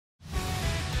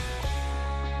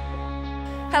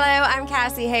Hello, I'm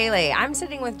Cassie Haley. I'm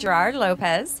sitting with Gerard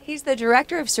Lopez. He's the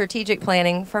Director of Strategic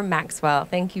Planning for Maxwell.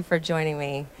 Thank you for joining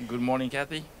me. Good morning,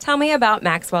 Kathy. Tell me about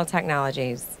Maxwell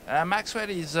Technologies. Maxwell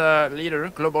is a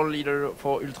global leader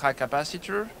for ultra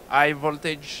capacitor, high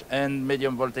voltage and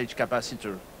medium voltage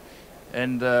capacitor.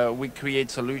 And we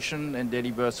create solution and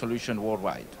deliver solution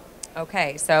worldwide.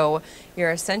 Okay, so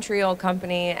you're a century-old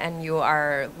company and you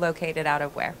are located out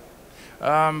of where?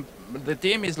 The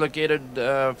team is located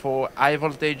for high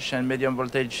voltage and medium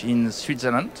voltage in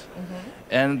Switzerland.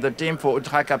 And the team for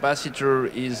ultra capacitor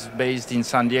is based in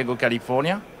San Diego,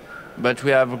 California. But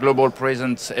we have a global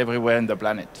presence everywhere in the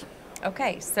planet.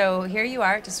 Okay, so here you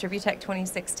are at DistribuTECH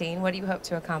 2016. What do you hope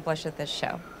to accomplish at this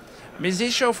show?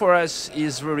 This show for us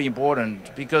is very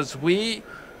important because we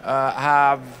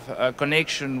have a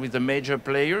connection with the major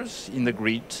players in the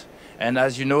grid. And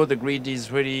as you know, the grid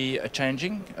is really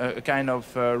changing, a kind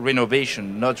of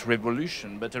renovation, not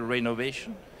revolution, but a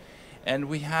renovation. And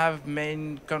we have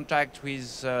main contact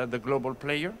with the global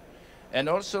player. And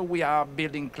also we are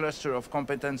building cluster of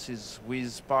competencies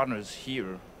with partners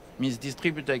here. Means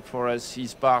DistribuTECH for us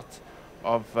is part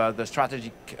of the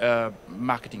strategic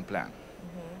marketing plan.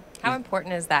 How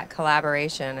important is that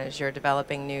collaboration as you're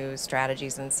developing new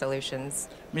strategies and solutions?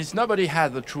 Means nobody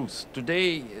has the truth.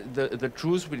 Today, the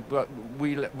truth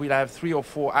will have 3 or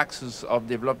 4 axes of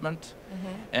development.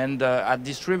 And at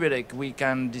DistribuTECH, we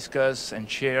can discuss and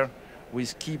share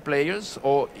with key players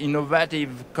or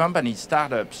innovative companies,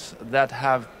 startups that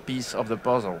have piece of the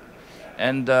puzzle.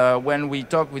 And when we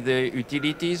talk with the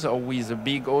utilities or with a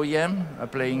big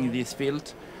OEM playing in this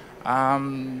field,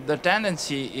 the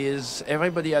tendency is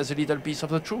everybody has a little piece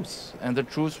of the truth, and the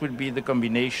truth will be the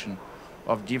combination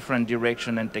of different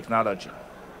direction and technology.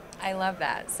 I love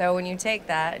that. So when you take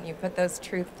that and you put those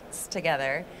truths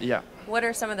together, what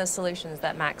are some of the solutions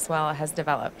that Maxwell has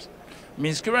developed?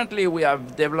 Means currently we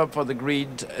have developed for the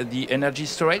grid the energy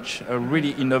storage, a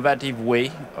really innovative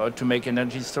way to make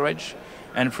energy storage,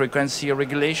 and frequency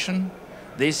regulation.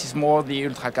 This is more the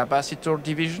ultracapacitor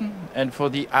division, and for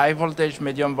the high voltage,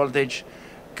 medium voltage,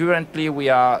 currently we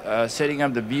are setting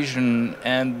up the vision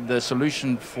and the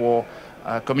solution for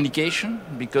communication,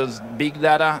 because big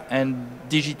data and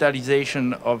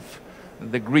digitalization of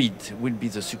the grid will be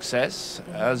the success.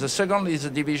 The second is the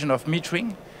division of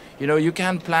metering. You know, you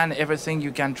can plan everything,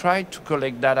 you can try to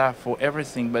collect data for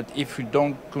everything, but if you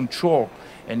don't control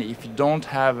and if you don't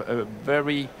have a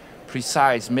very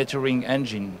precise metering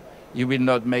engine, you will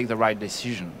not make the right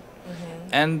decision.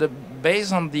 And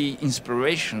based on the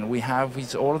inspiration we have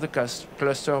with all the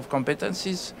cluster of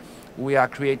competencies, we are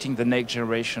creating the next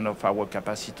generation of our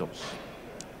capacitors.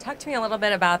 Talk to me a little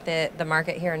bit about the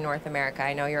market here in North America.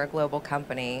 I know you're a global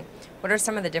company. What are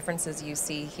some of the differences you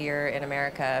see here in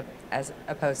America as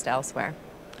opposed to elsewhere?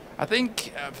 I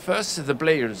think first the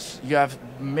players. You have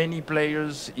many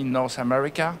players in North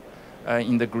America,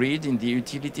 in the grid, in the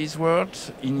utilities world.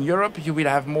 In Europe, you will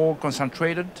have more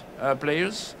concentrated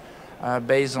players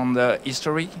based on the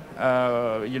history.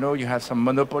 You know, you have some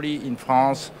monopoly in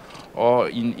France or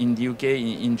in the UK,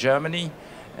 in Germany.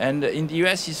 And in the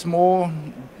US, it's more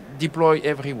deployed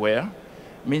everywhere.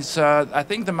 Means I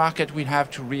think the market will have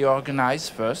to reorganize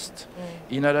first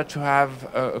in order to have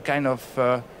a kind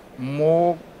of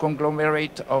more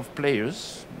conglomerate of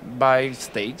players by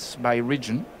states, by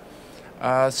region.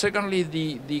 Secondly,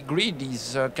 the grid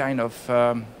is kind of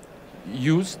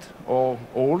used or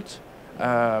old,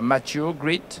 mature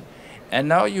grid, and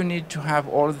now you need to have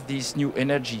all this new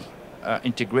energy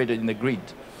integrated in the grid.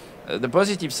 The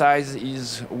positive side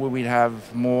is we will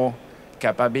have more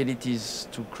capabilities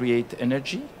to create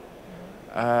energy.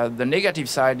 The negative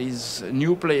side is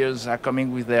new players are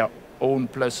coming with their own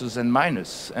pluses and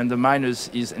minuses, and the minus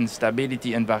is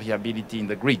instability and variability in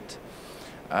the grid.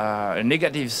 A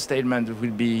negative statement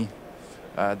will be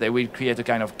they will create a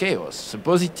kind of chaos. The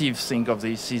positive thing of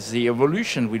this is the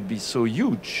evolution will be so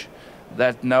huge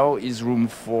that now is room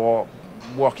for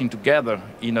working together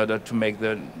in order to make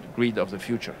the grid of the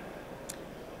future.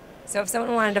 So if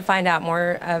someone wanted to find out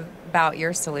more about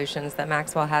your solutions that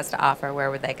Maxwell has to offer, where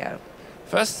would they go?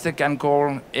 First, they can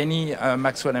call any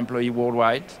Maxwell employee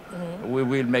worldwide. We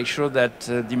will make sure that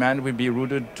demand will be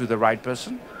routed to the right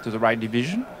person, to the right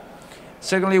division.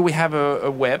 Secondly, we have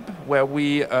a web where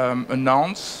we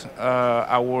announce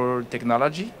our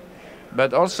technology,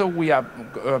 but also we are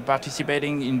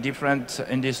participating in different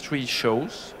industry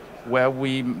shows where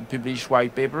we publish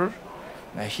white paper.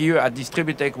 Here at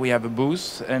DistribuTECH we have a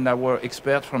booth, and our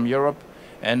experts from Europe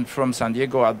and from San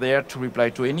Diego are there to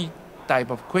reply to any type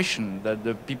of question that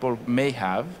the people may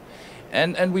have.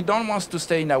 And we don't want to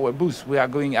stay in our booth. We are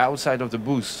going outside of the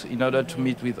booth in order to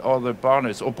meet with other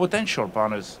partners or potential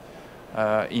partners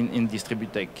in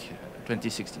DistribuTECH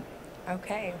 2016.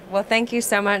 Okay. Well, thank you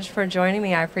so much for joining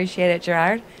me. I appreciate it,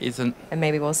 Gerard. And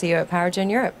maybe we'll see you at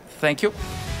PowerGen Europe. Thank you.